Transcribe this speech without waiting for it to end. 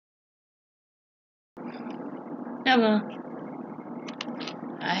Hello.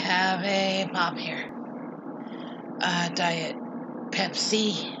 I have a pop here. Diet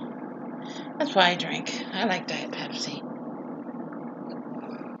Pepsi. That's why I drink. I like Diet Pepsi.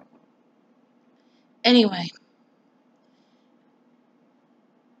 Anyway,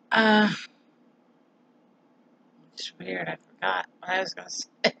 uh, it's weird. I forgot what I was going to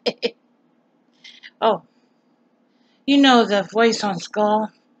say. Oh, you know the voice on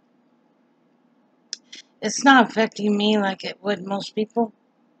skull? It's not affecting me like it would most people.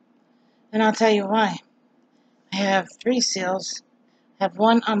 And I'll tell you why. I have 3 seals. I have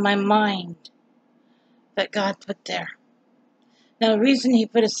one on my mind that God put there. Now, the reason He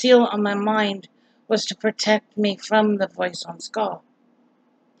put a seal on my mind was to protect me from the voice on skull.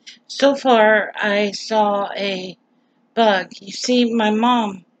 So far, I saw a bug. You see, my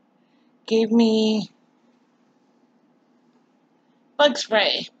mom gave me bug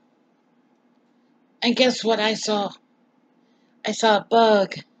spray. And guess what I saw? I saw a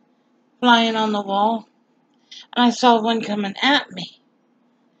bug flying on the wall. And I saw one coming at me.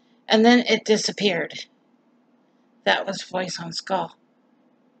 And then it disappeared. That was voice on skull.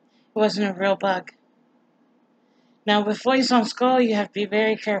 It wasn't a real bug. Now, with voice on skull, you have to be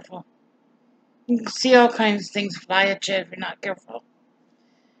very careful. You can see all kinds of things fly at you if you're not careful.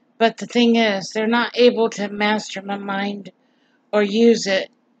 But the thing is, they're not able to master my mind or use it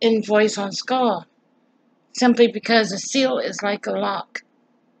in voice on skull. Simply because a seal is like a lock.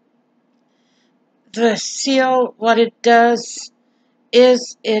 The seal, what it does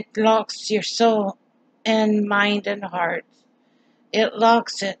is it locks your soul and mind and heart. It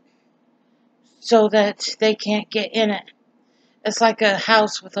locks it so that they can't get in it. It's like a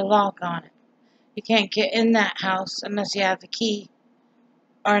house with a lock on it. You can't get in that house unless you have the key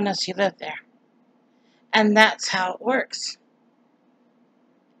or unless you live there. And that's how it works.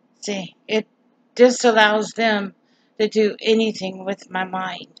 See, it disallows them to do anything with my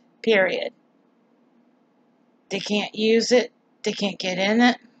mind, period. They can't use it. They can't get in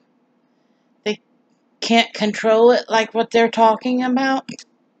it. They can't control it like what they're talking about.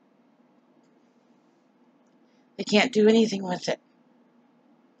 They can't do anything with it.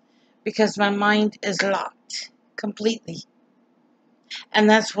 Because my mind is locked completely. And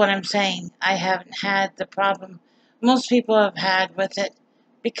that's what I'm saying. I haven't had the problem most people have had with it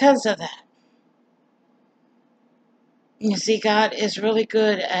because of that. You see, God is really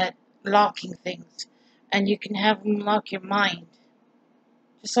good at locking things. And you can have Him lock your mind.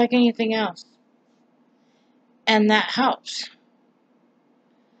 Just like anything else. And that helps.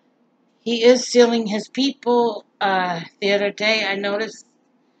 He is sealing His people. The other day I noticed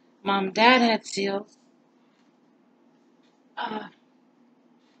Mom and Dad had seals. Uh,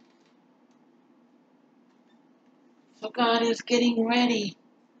 so God is getting ready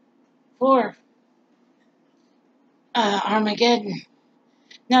for Armageddon.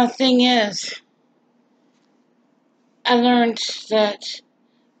 Now, the thing is, I learned that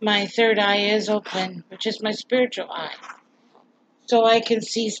my third eye is open, which is my spiritual eye. So I can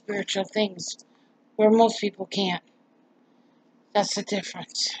see spiritual things where most people can't. That's the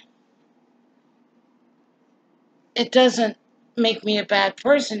difference. It doesn't make me a bad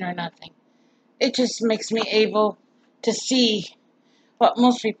person or nothing. It just makes me able to see what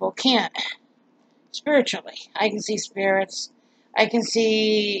most people can't spiritually. I can see spirits. I can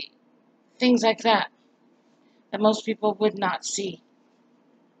see things like that most people would not see.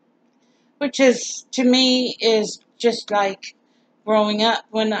 Which is, to me, is just like growing up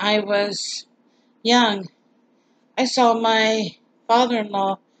when I was young. I saw my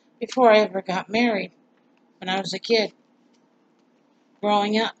father-in-law before I ever got married when I was a kid.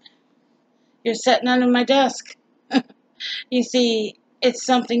 Growing up. He was sitting under my desk. You see, it's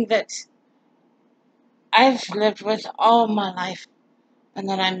something that I've lived with all my life and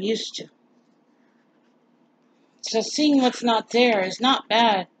that I'm used to. So seeing what's not there is not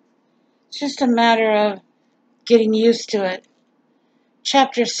bad. It's just a matter of getting used to it.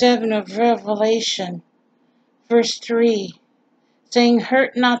 Chapter 7 of Revelation, verse 3, saying,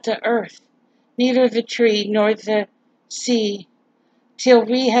 "Hurt not the earth, neither the tree, nor the sea, till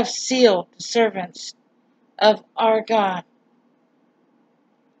we have sealed the servants of our God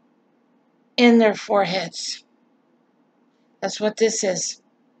in their foreheads." That's what this is.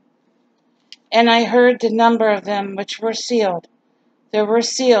 And I heard the number of them which were sealed. There were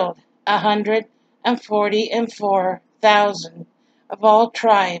sealed 144,000 of all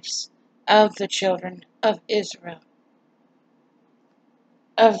tribes of the children of Israel.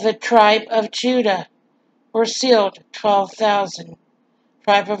 Of the tribe of Judah were sealed 12,000.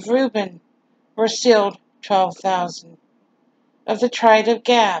 Tribe of Reuben were sealed 12,000. Of the tribe of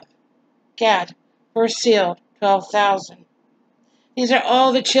Gad were sealed 12,000. These are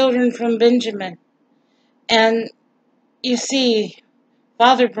all the children from Benjamin. And you see,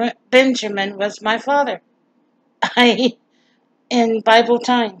 Father Benjamin was my father. In Bible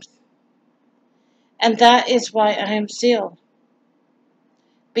times. And that is why I am sealed.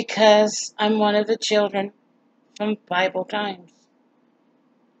 Because I'm one of the children from Bible times.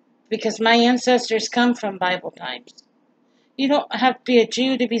 Because my ancestors come from Bible times. You don't have to be a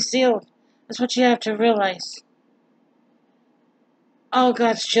Jew to be sealed. That's what you have to realize. All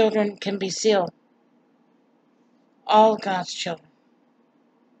God's children can be sealed. All God's children.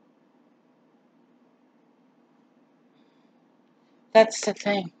 That's the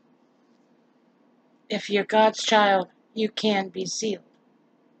thing. If you're God's child, you can be sealed.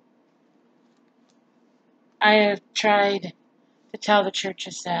 I have tried to tell the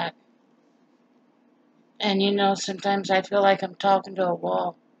churches that. And sometimes I feel like I'm talking to a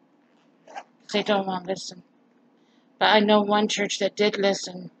wall. They don't want to listen. But I know one church that did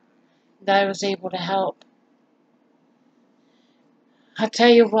listen, that I was able to help. I'll tell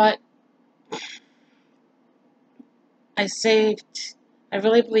you what, I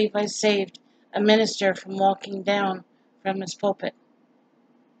really believe I saved a minister from walking down from his pulpit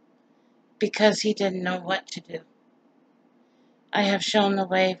because he didn't know what to do. I have shown the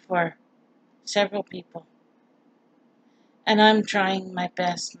way for several people. And I'm trying my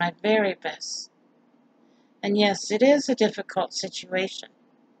best, my very best. And yes, it is a difficult situation.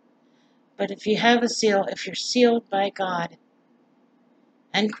 But if you have a seal, if you're sealed by God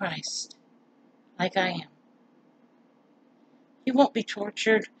and Christ, like I am, you won't be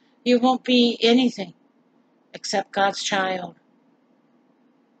tortured. You won't be anything except God's child.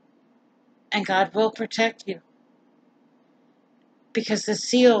 And God will protect you. Because the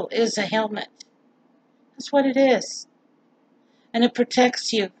seal is a helmet. That's what it is. And it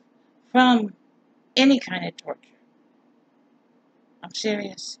protects you from any kind of torture. I'm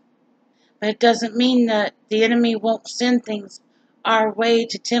serious. But it doesn't mean that the enemy won't send things our way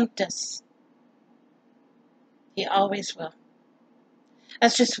to tempt us. He always will.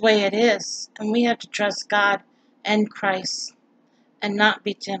 That's just the way it is. And we have to trust God and Christ and not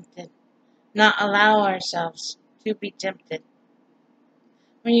be tempted. Not allow ourselves to be tempted.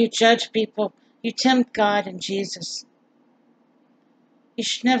 When you judge people, you tempt God and Jesus. You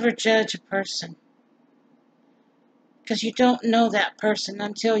should never judge a person. Because you don't know that person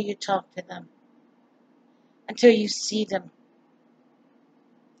until you talk to them. Until you see them.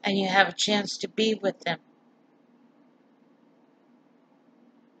 And you have a chance to be with them.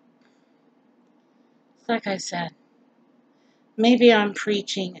 Like I said, maybe I'm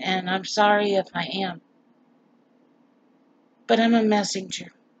preaching, and I'm sorry if I am. But I'm a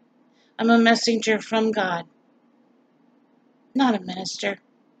messenger. I'm a messenger from God. Not a minister.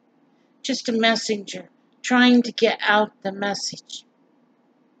 Just a messenger trying to get out the message.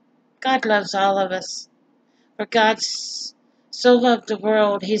 God loves all of us. For God so loved the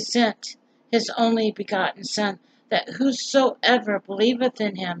world, he sent his only begotten Son, that whosoever believeth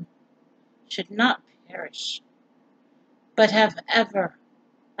in him should not perish, but have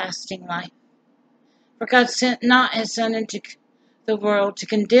everlasting life. For God sent not his Son into the world to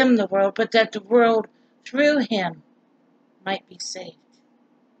condemn the world, but that the world through him might be saved.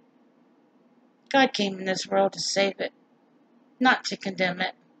 God came in this world to save it, not to condemn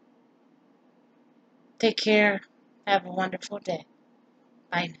it. Take care. Have a wonderful day.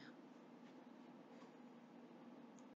 Bye now.